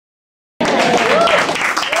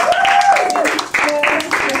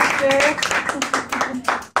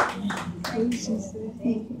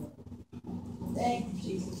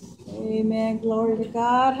Amen. Glory to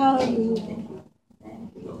God. Hallelujah.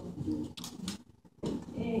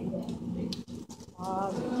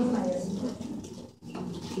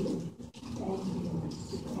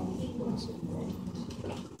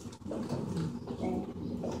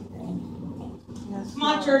 Come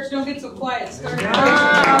on, church, don't get so quiet. Start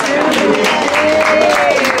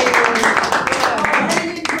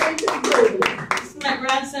This is my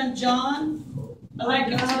grandson John. I like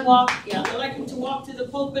him to walk. Yeah, I like him to walk to the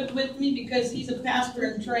pulpit with me because he's a pastor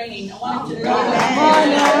in training. I want him to know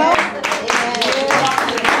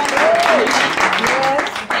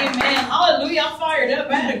Amen. Hallelujah. I'm fired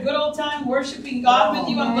up. I had a good old time worshiping God with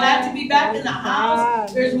you. I'm glad to be back in the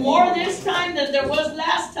house. There's more this time than there was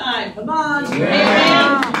last time. Come on. Amen.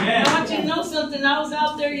 I want you to know something. I was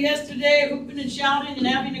out there yesterday hooping and shouting and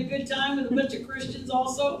having a good time with a bunch of Christians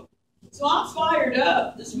also. So I'm fired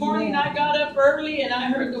up. This morning I got up early and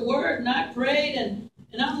I heard the word and I prayed and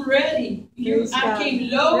I'm ready. I came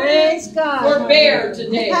loaded for bear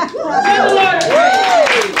today. Give the Lord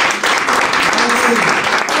praise.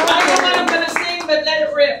 I don't know what I'm going to sing, but let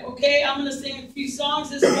it rip, okay? I'm going to sing a few songs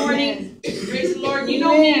this morning. Praise the Lord. You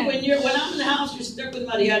know me, when I'm in the house, you're stuck with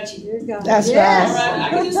mariachi. That's right. All right. I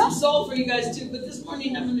can do some soul for you guys too, but this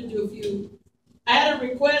morning I'm going to do a few. I had a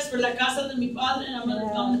request for La Casa de mi Padre, and I'm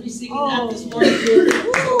going to be singing that this morning.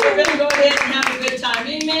 We're going to go ahead and have a good time.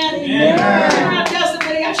 Amen. Amen. I'm going to tell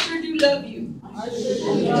somebody, I sure do love you.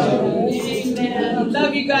 Amen.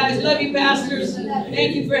 Love you guys. Love you, pastors.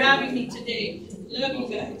 Thank you for having me today. Love you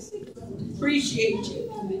guys. Appreciate you.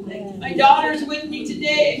 My daughter's with me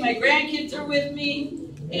today. My grandkids are with me.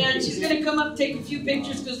 And she's going to come up and take a few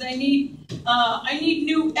pictures because I need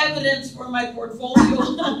new evidence for my portfolio.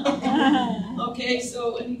 Okay,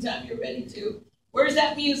 so anytime you're ready to. Where's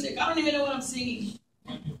that music? I don't even know what I'm singing.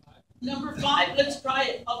 Number 5, let's try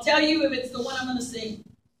it. I'll tell you if it's the one I'm going to sing.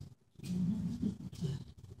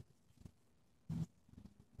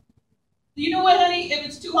 You know what, honey? If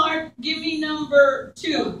it's too hard, give me number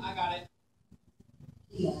 2. I got it.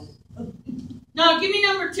 No, give me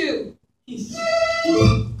number 2.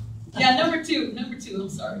 Yeah, number 2. Number 2, I'm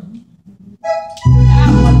sorry. That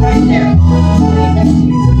one right there.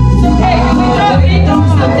 It's okay. Can we do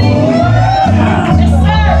something? Yes,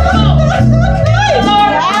 sir. Come on.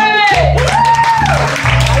 Lord,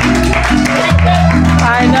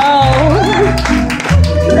 I know.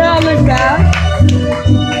 Brother God.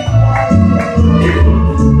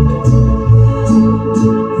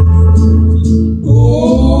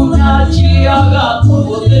 Una chiaga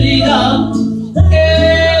podrida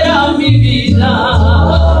era mi vida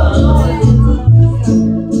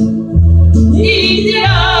y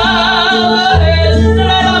tirada entre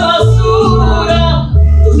la basura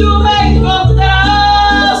tú me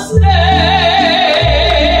encontraste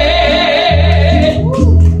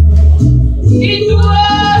y tú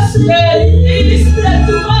extendiste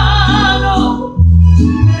tu mano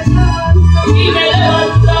y me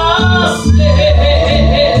levantaste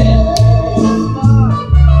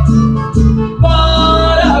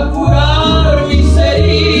para curar mis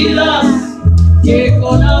heridas que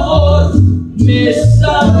con amor me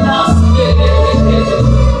sanaste.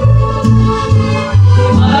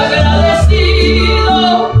 Agradecido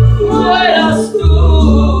fueras tú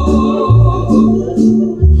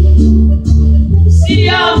si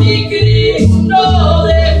a mi Cristo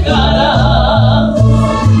dejarás.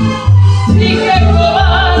 Ni que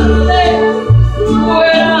cobarde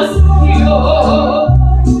fueras yo,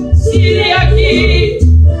 si de aquí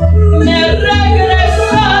me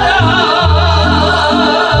regresara.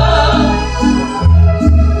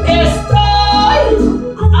 Es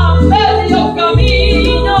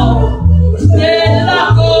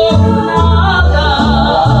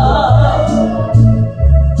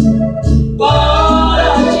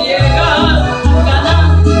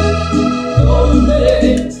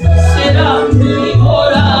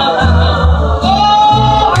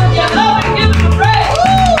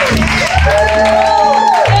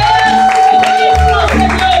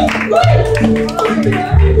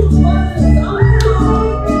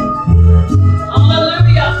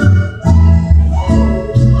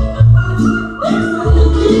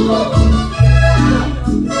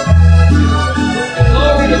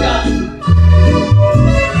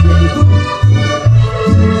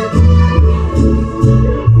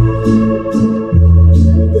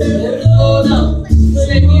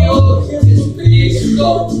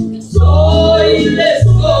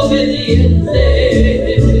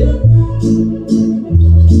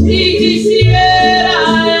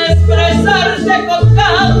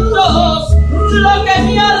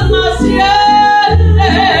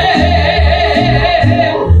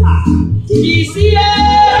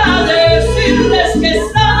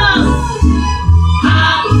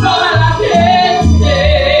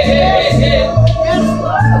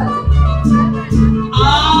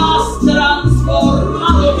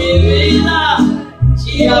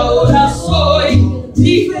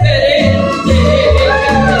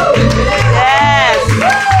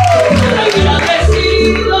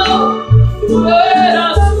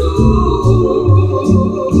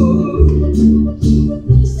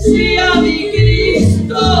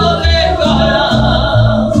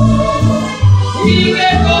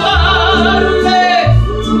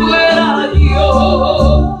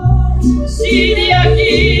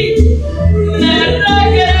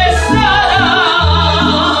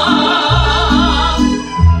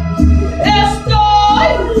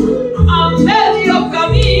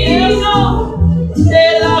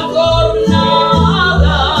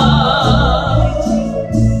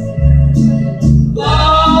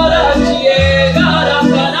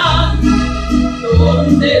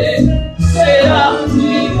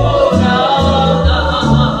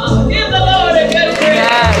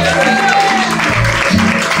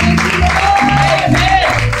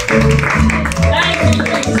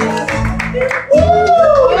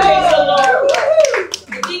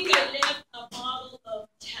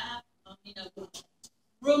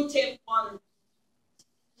room temp water.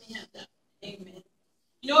 Let me have that. Amen.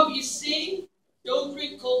 You know, if you sing, don't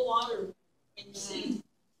drink cold water when you sing.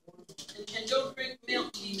 And don't drink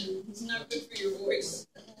milk either. It's not good for your voice.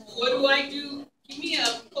 What do? Give me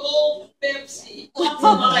a cold Pepsi. Lots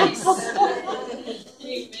of ice.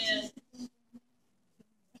 Amen.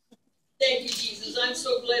 Thank you, Jesus. I'm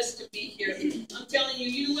so blessed to be here. I'm telling you,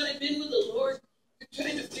 you know what? I've been with the Lord. We're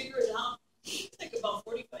trying to figure it out. It's like about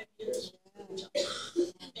 45 years. And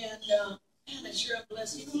man, I sure am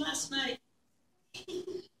blessed. You know, last night,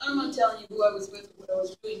 I'm not telling you who I was with or what I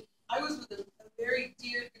was doing. I was with a very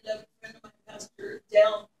dear, beloved friend of mine, Pastor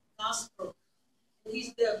Del Castro.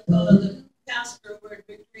 He's the pastor over at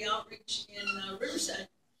Victory Outreach in Riverside.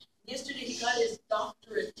 Yesterday, he got his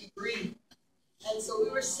doctorate degree. And so we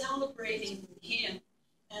were celebrating him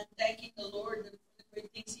and thanking the Lord for the great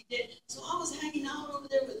things he did. So I was hanging out over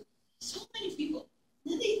there with so many people.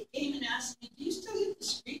 And then they came and asked me, do you still hit the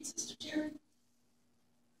streets, Sister Terri?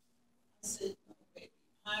 I said, no, baby.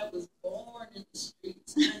 I was born in the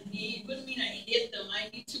streets. What do you mean I hit them?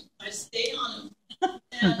 I stay on them.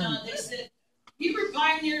 And they said, you were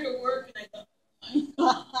pioneer to work. And I thought, oh my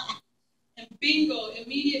God. And bingo,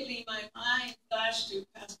 immediately my mind flashed to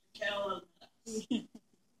Pastor Cal.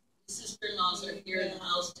 Sister-in-laws are here in the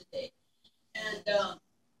house today. And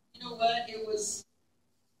you know what? It was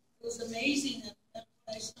amazing that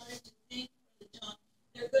I started to think, John,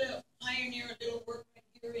 they're going to pioneer a little work right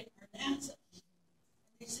here in Hernanza.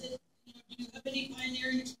 And they said, you know, do you have any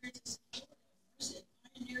pioneering experiences? I said,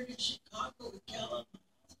 pioneered in Chicago with Cal.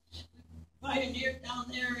 We pioneered down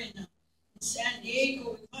there in San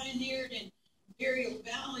Diego. We pioneered in Imperial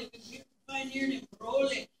Valley. We pioneered in Parole.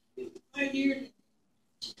 We pioneered in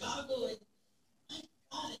Chicago. And my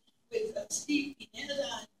God, with Steve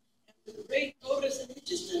Pineda and with Ray Torres, and it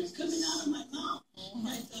just started coming out of my mouth. And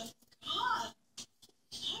I thought, God,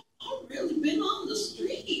 I've really been on the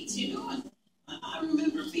streets, you know. And I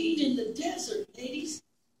remember being in the desert, ladies,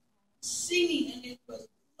 singing, and it was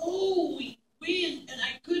blowing wind, and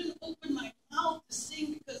I couldn't open my mouth to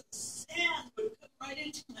sing because the sand would come right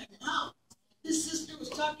into my mouth. This sister was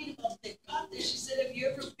talking about they got there. She said, have you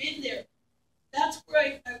ever been there? That's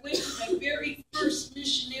where I went to my very first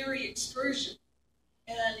missionary excursion.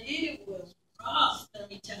 And it was rough, let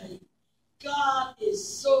me tell you. God is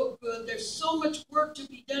so good. There's so much work to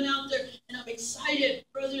be done out there. And I'm excited,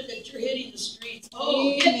 brother, that you're hitting the streets.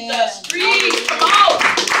 Oh, Amen. Hit the streets. Come on.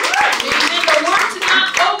 Amen. The work's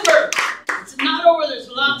not over. It's not over. There's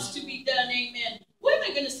lots to be done. Amen. What am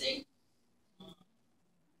I going to sing?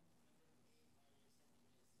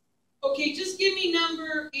 Okay, just give me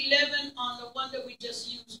number 11 on the one that we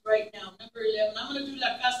just used right now. Number 11. I'm going to do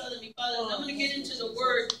La Casa de mi Padre. And I'm going to get into the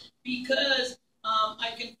word because I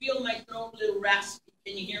can feel my throat a little raspy.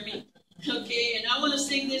 Can you hear me? Okay, and I want to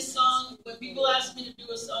sing this song. When people ask me to do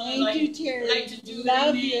a song, I like to do it.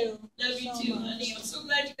 Love Amen. you. Love you so too, much. honey. I'm so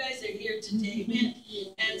glad you guys are here today. Amen.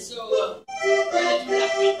 And so, we're going to do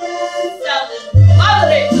that.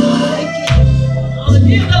 Padre. I'll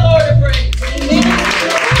give the Lord a praise.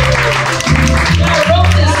 I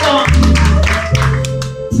wrote this song.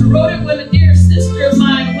 I wrote it when a dear sister of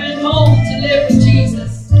mine went home to live with Jesus.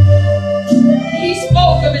 He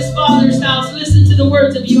spoke of his Father's house. Listen to the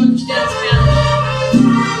words if you understand Spanish.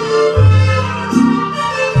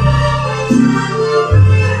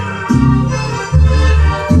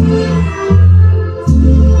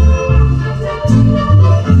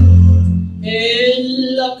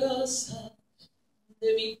 En la casa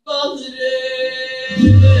de mi Padre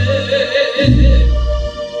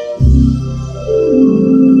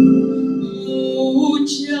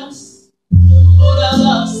muchas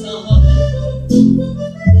moradas hay.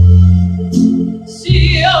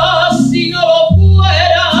 Si así no lo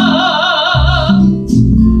fuera,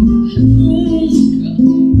 nunca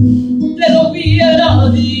te lo hubiera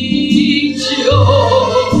dicho.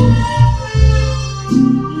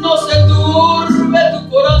 No se turbe tu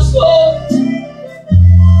corazón,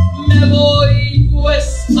 me voy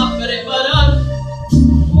pues a preparar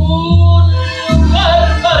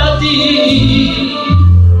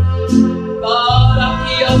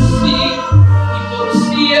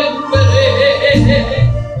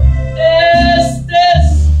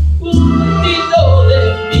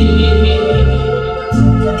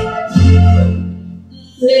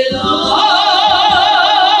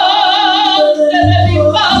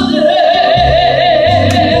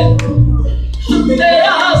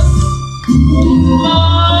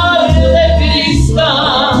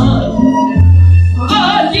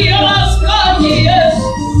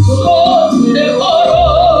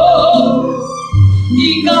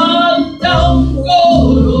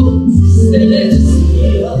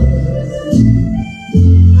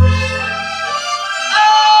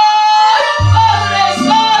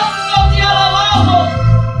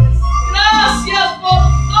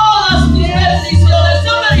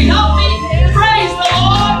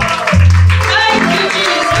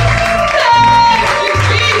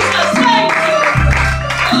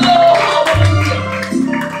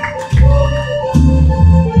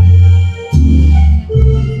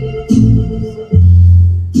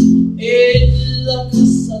en la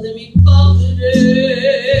casa de mi Padre.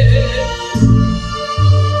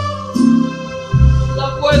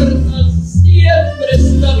 La puerta siempre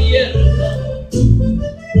está abierta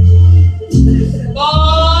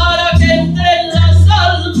para que entren las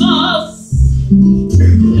almas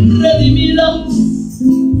redimidas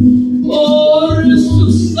por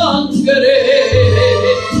su sangre.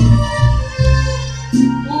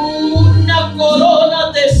 Una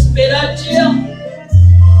corona te espera ya,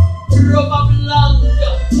 ropa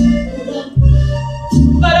blanca,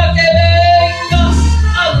 para que vengas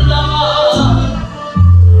a alabar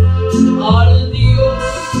al Dios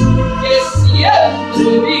que siempre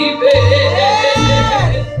vive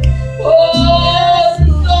por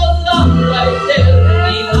toda la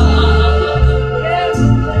eternidad.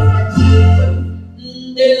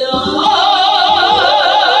 De la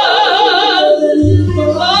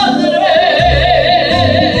Padre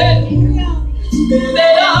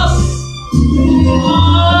verás un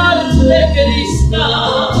mar de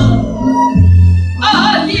cristal.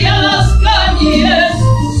 Allí a las calles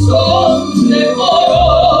son de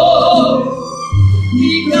oro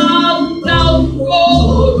y canta un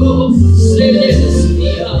coro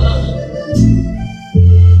celestial.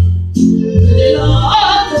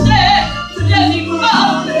 Delante de mi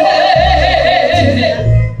Padre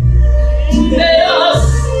verás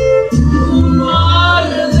un mar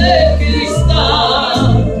de cristal.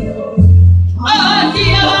 Aquí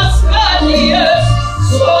a las calles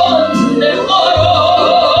son de oro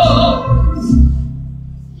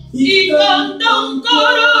y canta un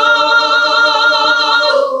coro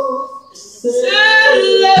celestial.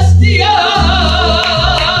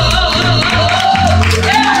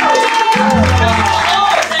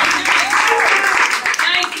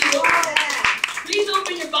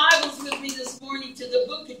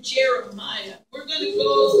 Jeremiah. We're going to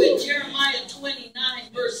go with Jeremiah 29,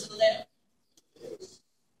 verse 11.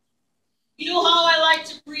 You know how I like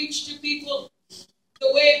to preach to people?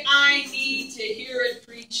 The way I need to hear it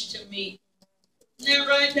preached to me. Isn't that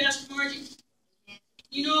right, Pastor Margie?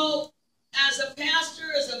 You know, as a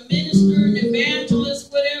pastor, as a minister, an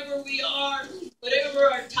evangelist, whatever we are,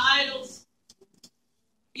 whatever our titles,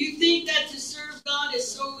 you think that to serve God is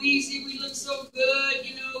so easy. We look so good,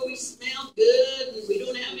 you know, we smell good, and we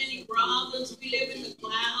don't have any problems. We live in the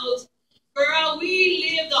clouds. Girl,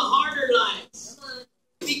 we live the harder lives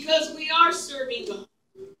because we are serving God.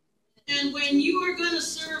 And when you are going to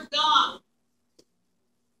serve God,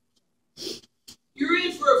 you're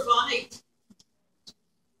in for a fight.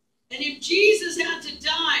 And if Jesus had to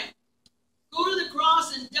die, go to the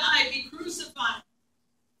cross and die, be crucified,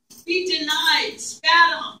 be denied,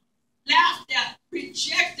 spat on, laughed at,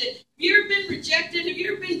 rejected. Have you ever been rejected? Have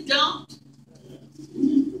you ever been dumped?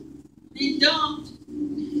 Been dumped.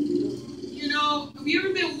 You know, have you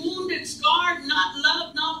ever been wounded, scarred, not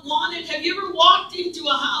loved, not wanted? Have you ever walked into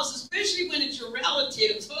a house, especially when it's your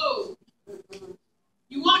relatives? Oh,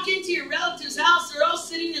 you walk into your relative's house, they're all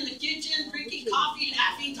sitting in the kitchen, drinking coffee,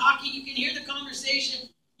 laughing, talking. You can hear the conversation.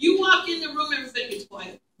 You walk in the room, everybody gets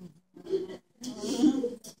quiet. Man,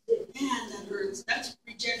 that hurts. That's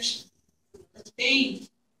rejection. That's pain.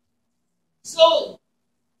 So,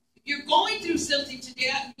 if you're going through something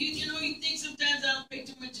today, you know, you think sometimes I don't pay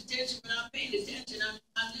too much attention, but I'm paying attention.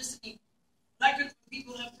 I'm listening. Like when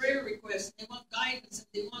people have prayer requests, they want guidance, and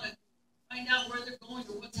they want to find out where they're going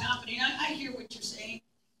or what's happening. I hear what you're saying.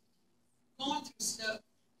 Going through stuff.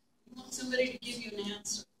 You want somebody to give you an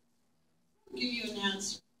answer. Give you an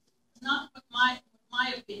answer. It's not what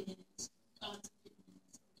my opinion is. God's opinion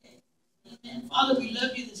is. Okay? Amen. Father, we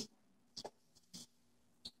love you this morning.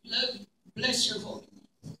 We love you. Bless your holy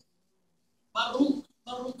name. Baruch,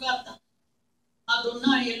 Barukata,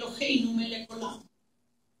 Adonai Eloheinu melech olam.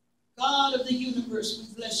 God of the universe,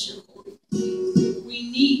 we bless your holy name. We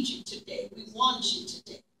need you today. We want you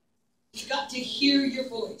today. We've got to hear your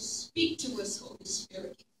voice. Speak to us, Holy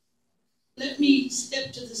Spirit. Let me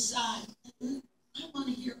step to the side. I want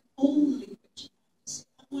to hear only what you have to say.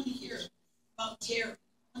 I want to hear about Terri.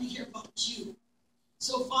 I want to hear about you.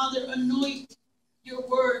 So, Father, anoint your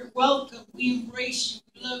word. Welcome. We embrace you.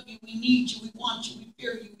 We love you. We need you. We want you. We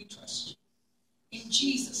fear you. We trust you. In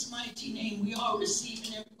Jesus' mighty name, we all receive,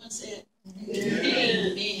 and everyone said,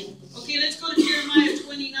 Amen. Amen. Okay, let's go to Jeremiah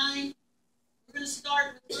 29. We're going to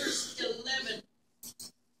start with verse 11.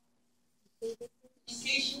 In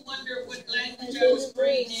case you wonder what language I was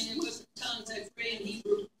praying in, it wasn't tongues. I pray in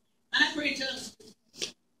Hebrew. And I pray tongues.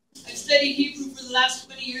 I've studied Hebrew for the last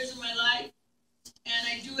 20 years of my life. And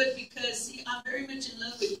I do it because, see, I'm very much in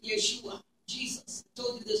love with Yeshua, Jesus. I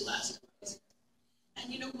told you this last time I was here.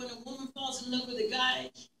 And you know, when a woman falls in love with a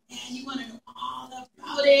guy, and you want to know all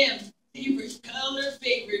about him.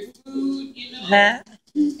 And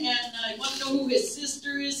I want to know who his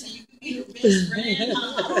sister is, so you can be her best friend.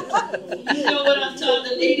 You know what I'm talking.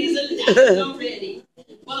 The ladies are laughing already.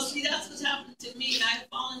 Well, see, that's what's happened to me. I have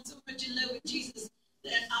fallen so much in love with Jesus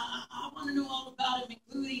that I want to know all about him,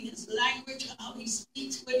 including his language, how he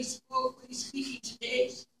speaks, what he spoke, what he's speaking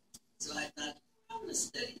today. So I thought, I'm going to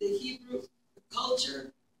study the Hebrew, the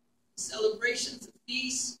culture, the celebrations, the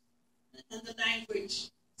feasts, and the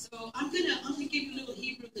language. So I'm gonna give you a little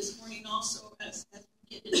Hebrew this morning also as we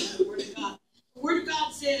get into the Word of God. The Word of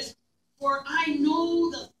God says, "For I know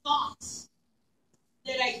the thoughts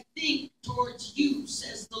that I think towards you,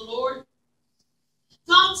 says the Lord.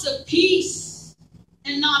 Thoughts of peace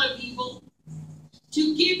and not of evil,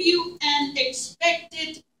 to give you an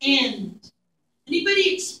expected end."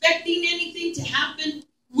 Anybody expecting anything to happen?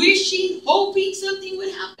 Wishing, hoping something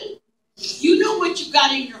would happen? You know what you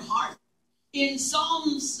got in your heart. In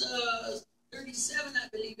Psalms 37, I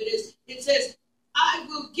believe it is, it says, "I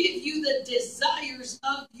will give you the desires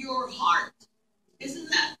of your heart." Isn't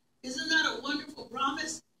that a wonderful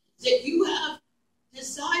promise? That you have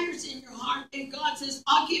desires in your heart, and God says,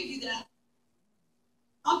 "I'll give you that.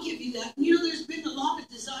 I'll give you that." You know, there's been a lot of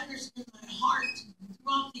desires in my heart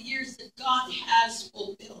throughout the years that God has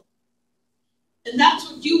fulfilled. And that's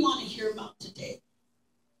what you want to hear about today.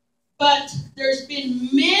 But there's been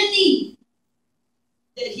many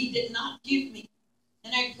that he did not give me.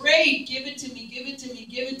 And I prayed, "Give it to me, give it to me,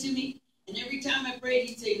 give it to me." And every time I prayed,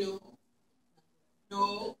 he'd say, "No,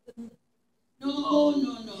 no, no,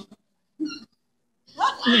 no, no."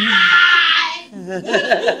 Why?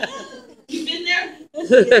 You been there?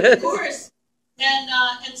 Of course.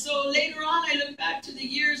 And so later on, I look back to the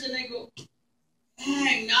years and I go,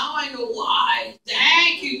 "Dang, now I know why.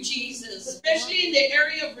 Thank you, Jesus." Especially in the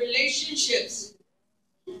area of relationships.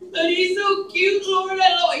 But he's so cute, Lord.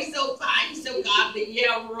 I know he's so fine, he's so godly.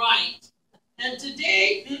 Yeah, right. And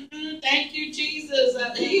today, thank you, Jesus.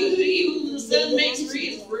 He whom the Son makes free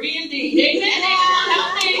is free indeed. Amen.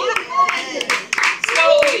 Help me. So,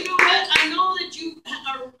 you know what? I know that you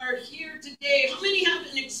are here today. How many have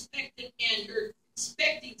an expected end? You're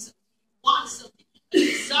expecting something, want something, a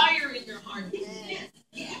desire in your heart.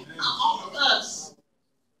 Yeah, all of us.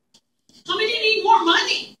 How many need more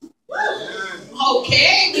money?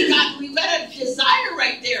 Okay, we got a desire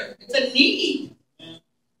right there. It's a need.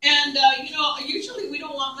 And, you know, usually we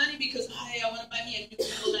don't want money because, hey, I want to buy me a new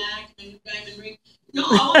Cadillac and a new diamond ring. No,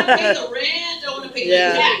 I want to pay the rent. I want to pay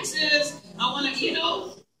the taxes. I want to, you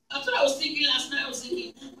know, that's what I was thinking last night. I was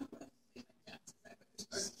thinking,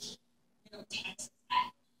 taxes.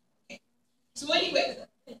 Okay. So anyway,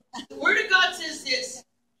 the Word of God says this.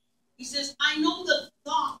 He says, "I know the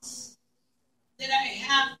thoughts that I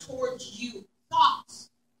have towards you." Thoughts.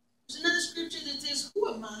 There's another scripture that says, "Who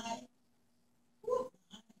am I? Who am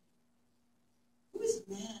I? Who is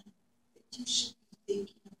man that you should be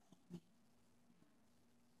thinking about me?"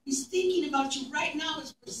 He's thinking about you right now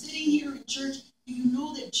as we're sitting here in church. Do you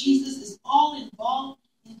know that Jesus is all involved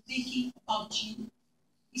in thinking about you?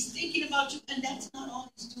 He's thinking about you, and that's not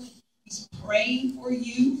all he's doing. He's praying for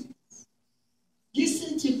you.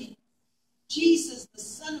 Listen to me. Jesus, the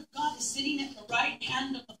Son of God, is sitting at the right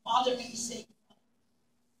hand of the Father, and he's saying,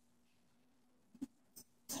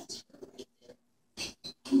 "That's her right there."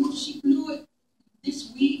 She blew it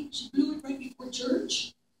this week. She blew it right before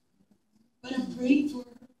church. But I'm praying for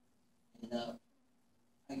her. And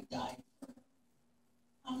I died for her.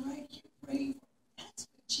 I'm right here praying for her. That's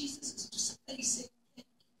what Jesus is doing. Somebody say, "Thank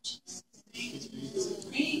you, Jesus." He's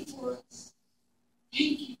praying for us.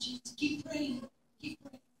 Thank you, Jesus. Keep praying. Keep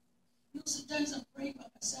praying. You know, sometimes I'm praying by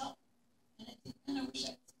myself, and I think, man, I wish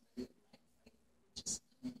I could just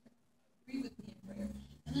agree with me in prayer.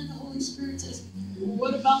 And then the Holy Spirit says, "Well,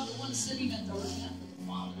 what about the one sitting at the right hand of the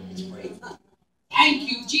Father? Let's pray for them."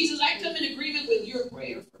 Thank you, Jesus. I come in agreement with your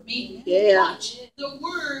prayer for me. Yeah. Watch. The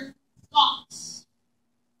word thoughts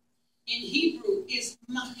in Hebrew is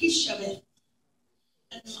machishabeth.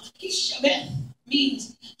 And machishabeth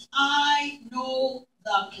means I know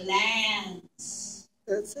the plans.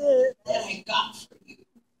 That's it. That I got for you.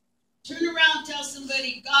 Turn around, tell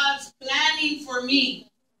somebody, God's planning for me.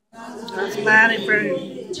 God's planning for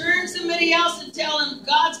you. Turn somebody else and tell them,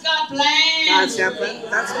 God's got plans. God's got plans.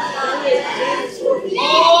 That's it.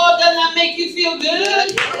 Oh, doesn't that make you feel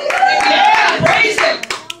good? Yeah, praise Him.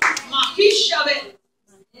 Mahishavet.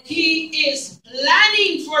 He is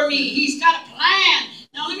planning for me. He's got a plan.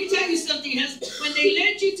 Now, let me tell you something. When they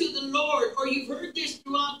led you to the Lord, or you've heard this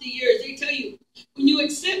throughout the years, they tell you, when you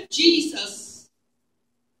accept Jesus,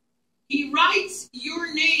 He writes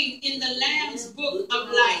your name in the Lamb's book of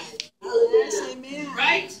life. Yes, amen.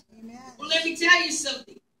 Right? Amen. Well, let me tell you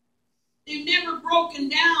something. they've never broken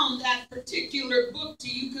down that particular book to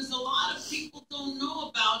you because a lot of people don't know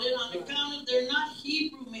about it on account of they're not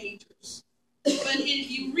Hebrew majors. But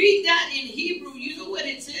if you read that in Hebrew, you know what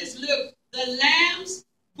it says? Look, the Lamb's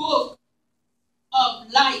Book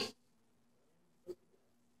of Life.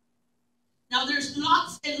 Now there's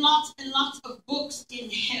lots and lots and lots of books in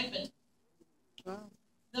heaven.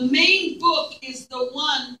 The main book is the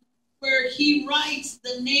one where he writes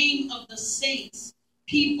the name of the saints,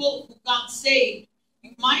 people who got saved.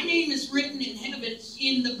 My name is written in heaven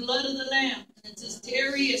in the blood of the Lamb. And it says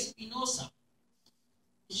Terri Espinoza.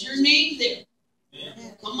 Is your name there? Yeah.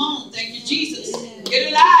 Come on, thank you, Jesus.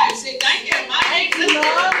 Get alive. Say thank you. My name's in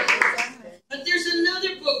there. But there's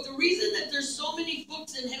another book. The reason that there's so many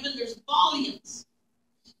books in heaven, there's volumes,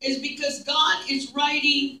 is because God is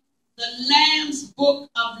writing the Lamb's Book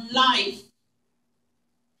of Life.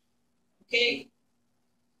 Okay?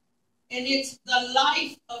 And it's the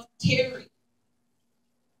life of Terri,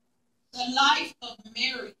 the life of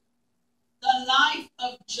Mary, the life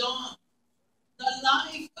of John, the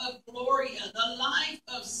life of Gloria, the life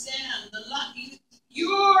of Sam,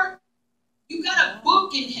 you got a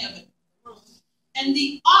book in heaven. And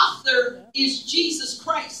the author is Jesus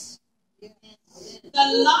Christ. The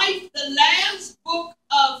Lamb's Book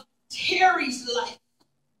of Terri's life,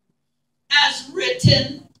 as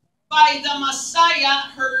written by the Messiah,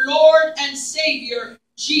 her Lord and Savior,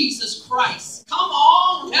 Jesus Christ. Come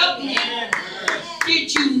on, help me.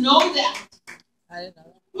 Did you know that? I didn't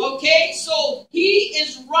know. Okay, so he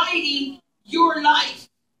is writing your life.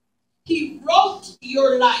 He wrote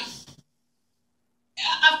your life.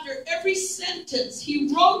 After every sentence,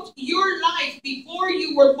 he wrote your life before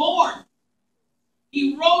you were born.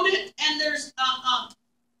 He wrote it, and there's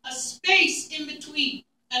a space in between,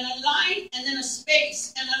 and a line, and then a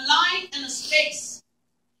space, and a line, and a space.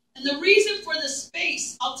 And the reason for the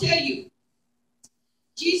space, I'll tell you.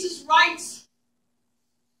 Jesus writes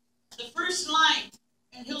the first line,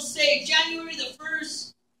 and he'll say, January the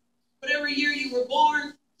 1st, whatever year you were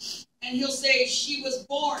born, and he'll say, she was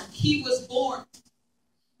born, he was born.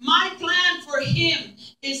 My plan for him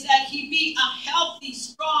is that he be a healthy,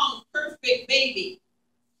 strong, perfect baby.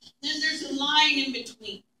 Then there's a line in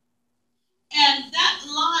between. And that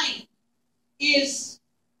line is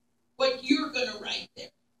what you're going to write there.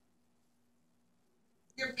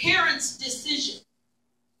 Your parents' decision.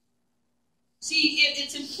 See,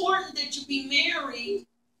 it's important that you be married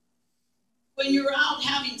when you're out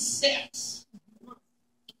having sex.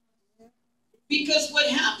 Because what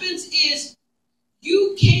happens is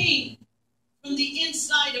you came from the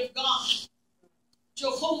inside of God.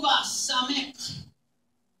 Jehovah Samek.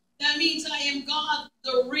 That means I am God,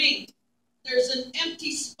 the ring. There's an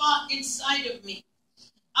empty spot inside of me.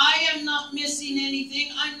 I am not missing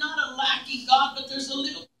anything. I'm not a lacking God, but there's a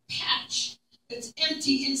little patch that's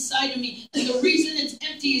empty inside of me. And the reason it's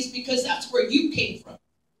empty is because that's where you came from.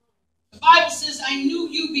 The Bible says, I knew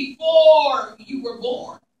you before you were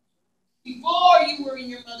born. Before you were in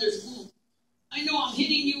your mother's womb. I know I'm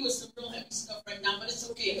hitting you with some real heavy stuff right now, but it's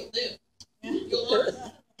okay. You'll live. You'll learn.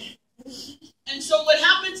 And so what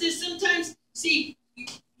happens is sometimes, see,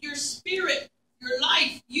 your spirit, your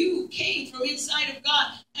life, you came from inside of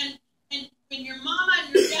God. And when your mama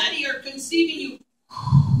and your daddy are conceiving you,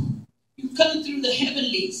 you come through the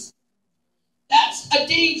heavenlies. That's a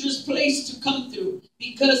dangerous place to come through,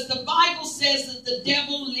 because the Bible says that the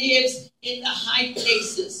devil lives in the high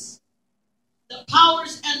places. The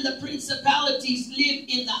powers and the principalities live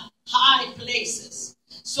in the high places.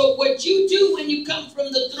 So what you do when you come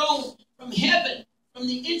from the throne, from heaven, from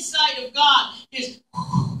the inside of God, is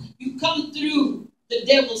you come through the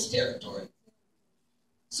devil's territory.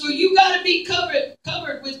 So you got to be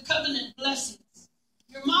covered with covenant blessings.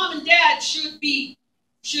 Your mom and dad should be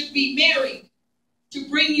married to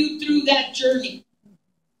bring you through that journey.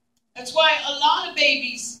 That's why a lot of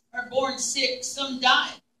babies are born sick. Some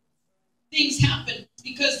die. Things happen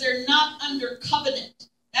because they're not under covenant.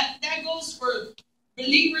 That goes for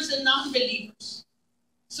believers and non-believers.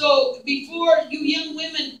 So before you young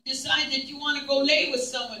women decide that you want to go lay with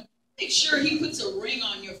someone, make sure he puts a ring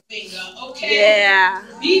on your finger, okay? Yeah.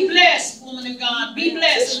 Be blessed, woman of God. Be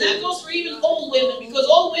blessed. And that goes for even old women, because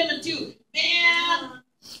old women too. Man,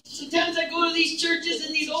 sometimes I go to these churches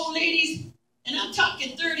and these old ladies, and I'm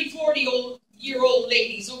talking 30, 40-year-old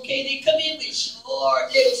ladies, okay? They come in with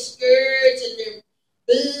short little skirts and their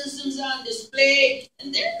bosoms on display,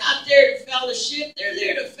 and they're not there to fellowship. They're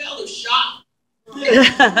there to fellowship. And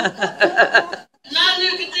I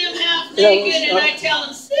look at them half naked and I tell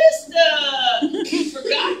them, sister, you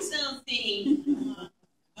forgot something.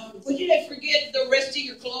 What did I forget? The rest of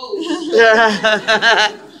your clothes.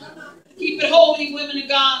 Keep it holy, women of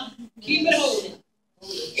God. Keep it holy.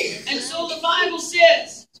 And so the Bible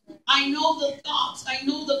says, I know the thoughts, I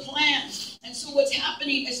know the plans. And so what's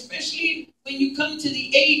happening, especially when you come to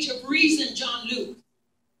the age of reason, John Luke,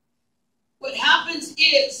 what happens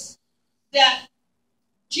is that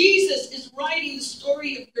Jesus is writing the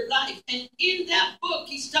story of your life. And in that book,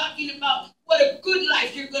 he's talking about what a good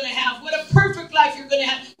life you're going to have, what a perfect life you're going to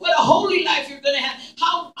have, what a holy life you're going to have,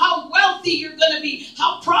 how wealthy you're going to be,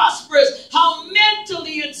 how prosperous, how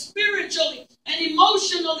mentally and spiritually and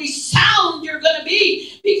emotionally sound you're going to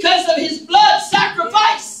be because of his blood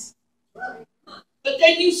sacrifice. But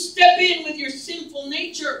then you step in with your sinful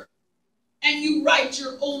nature and you write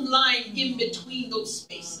your own line in between those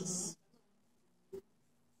spaces.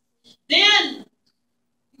 Then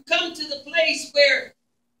you come to the place where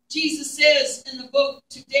Jesus says in the book,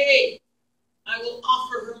 today I will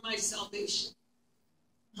offer her my salvation.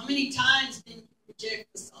 How many times did you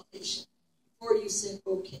reject the salvation before you said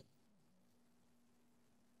okay?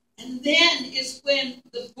 And then is when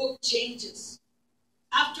the book changes.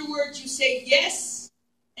 Afterwards you say yes,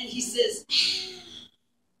 and he says,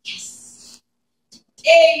 yes.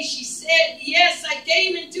 Today she said, yes, I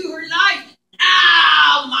came into her